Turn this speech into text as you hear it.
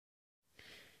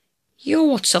Yo,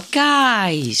 what's up,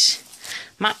 guys?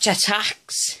 Match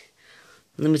Attax.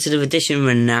 Limited edition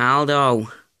Ronaldo.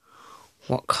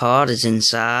 What card is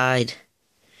inside?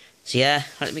 So yeah,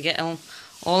 let me get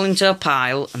all into a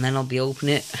pile and then I'll be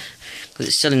opening it. Because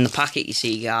it's still in the packet, you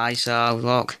see, guys. So,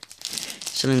 look.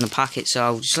 Still in the packet,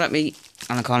 so just let me...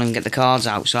 And I can't even get the cards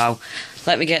out, so...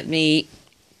 Let me get me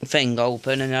thing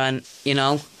open and then, you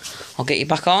know, I'll get you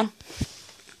back on.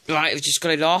 Right, I've just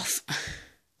got it off.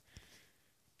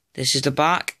 This is the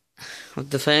back of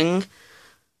the thing.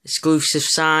 Exclusive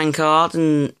sign card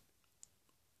and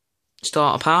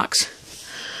starter packs.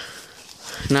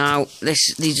 Now,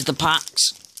 these are the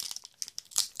packs.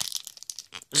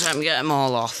 So let me get them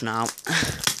all off now.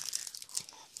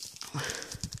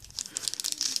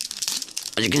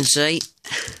 As you can see,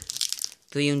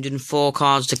 304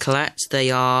 cards to collect. They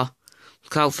are,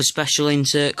 look out for special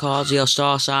insert cards, they are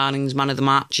star signings, man of the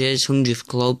matches, 100th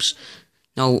clubs.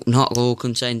 No, not all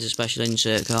contains a special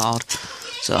insert card.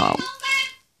 So,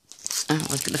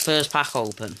 let's get the first pack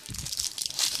open.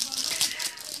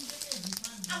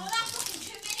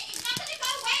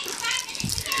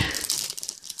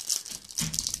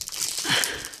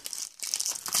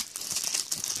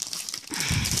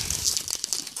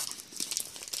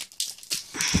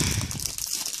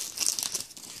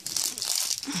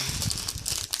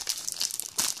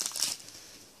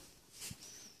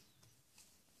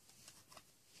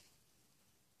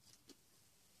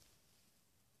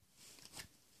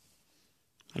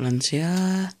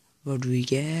 Valencia,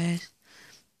 Rodriguez,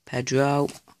 Pedro,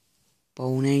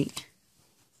 Boney,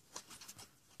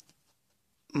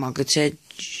 Margaret,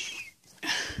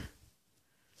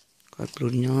 God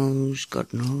bloody knows,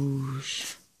 God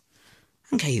knows,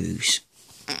 and Cayuse.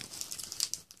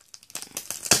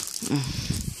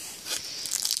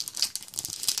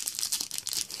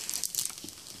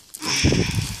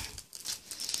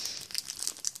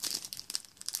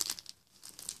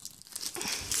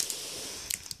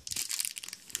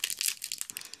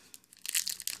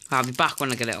 I'll be back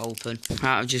when I get it open.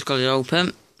 Right, I've just got it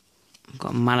open. I've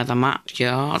got a man of the match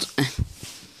card.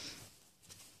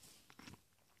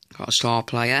 Got a star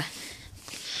player.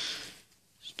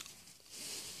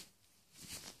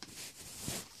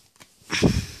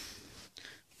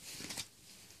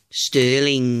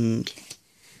 Sterling.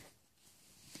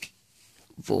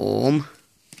 Vorm.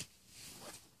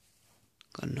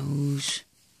 God knows.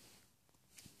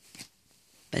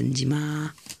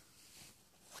 Benzema.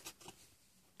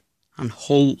 And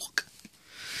Hulk.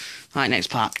 Right,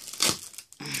 next pack.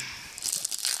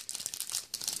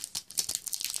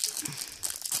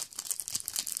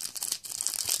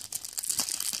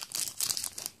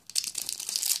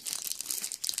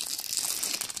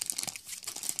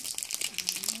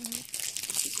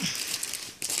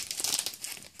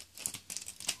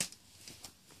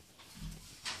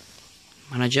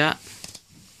 Manager.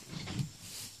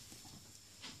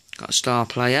 Got a star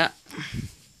player.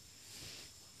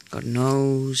 God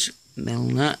knows,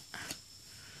 Milner.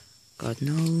 God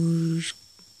knows,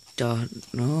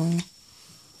 don't know.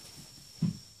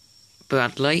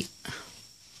 Bradley.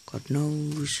 God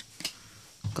knows,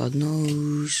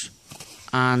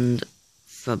 and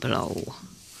Fablo.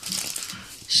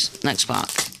 Next pack.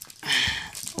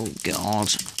 Oh God.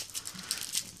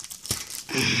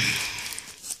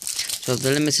 So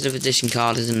the limited edition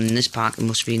card isn't in this pack, it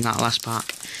must be in that last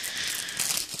pack.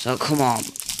 So come on.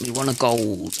 We want a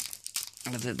gold.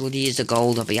 And if it bloody is the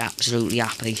gold, I'll be absolutely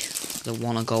happy. I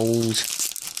want a gold.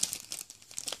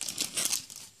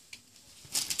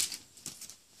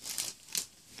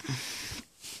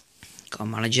 Got a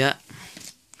manager.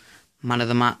 Man of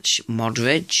the match,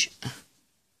 Modric.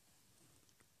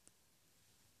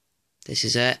 This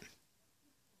is it.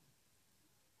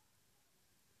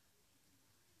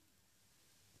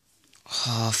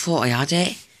 Oh, I thought I had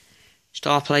it.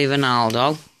 Star player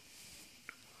Ronaldo.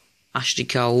 Ashley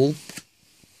Cole,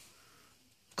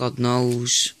 God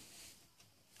knows,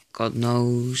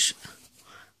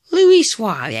 Luis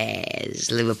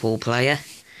Suarez, Liverpool player,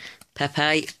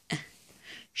 Pepe,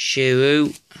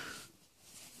 Giroud,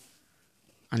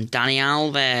 and Dani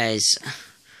Alves.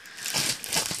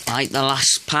 Like the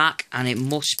last pack, and it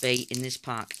must be in this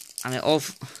pack, and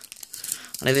if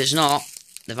it's not,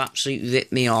 they've absolutely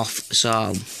ripped me off.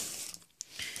 So.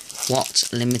 What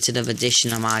limited of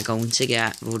edition am I going to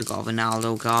get? I've already got a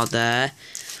Ronaldo card there.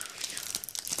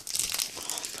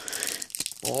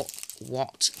 But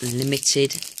what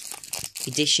limited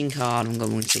edition card I'm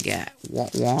going to get?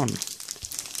 What one?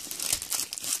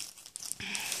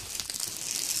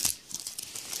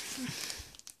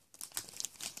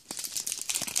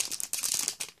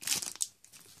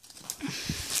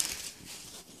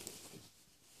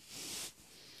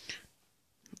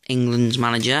 England's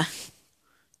manager,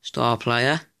 star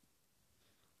player.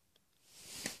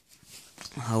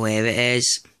 Oh, here it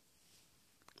is.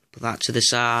 Put that to the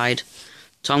side.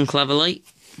 Tom Cleverley,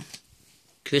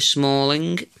 Chris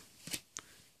Smalling,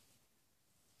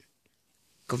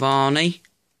 Cavani,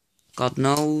 God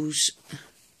knows,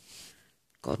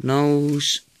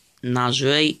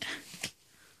 Nasri,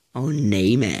 oh,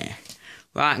 Neymar.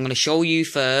 Right, I'm going to show you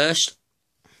first.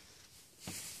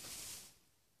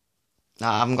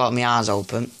 I haven't got my eyes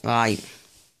open. Right.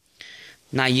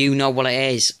 Now you know what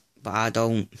it is, but I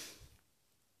don't.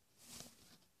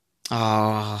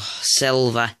 Oh,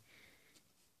 silver.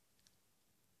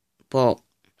 But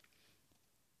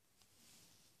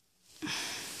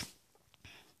if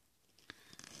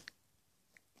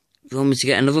you want me to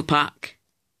get another pack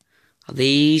of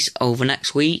these over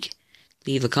next week,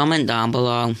 leave a comment down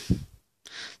below.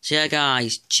 So yeah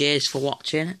guys, cheers for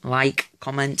watching. Like,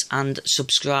 comment and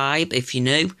subscribe if you're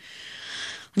new.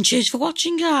 And cheers for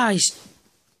watching guys.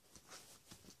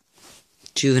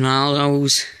 Two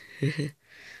Ronaldos.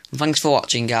 And thanks for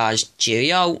watching guys.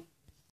 Cheerio.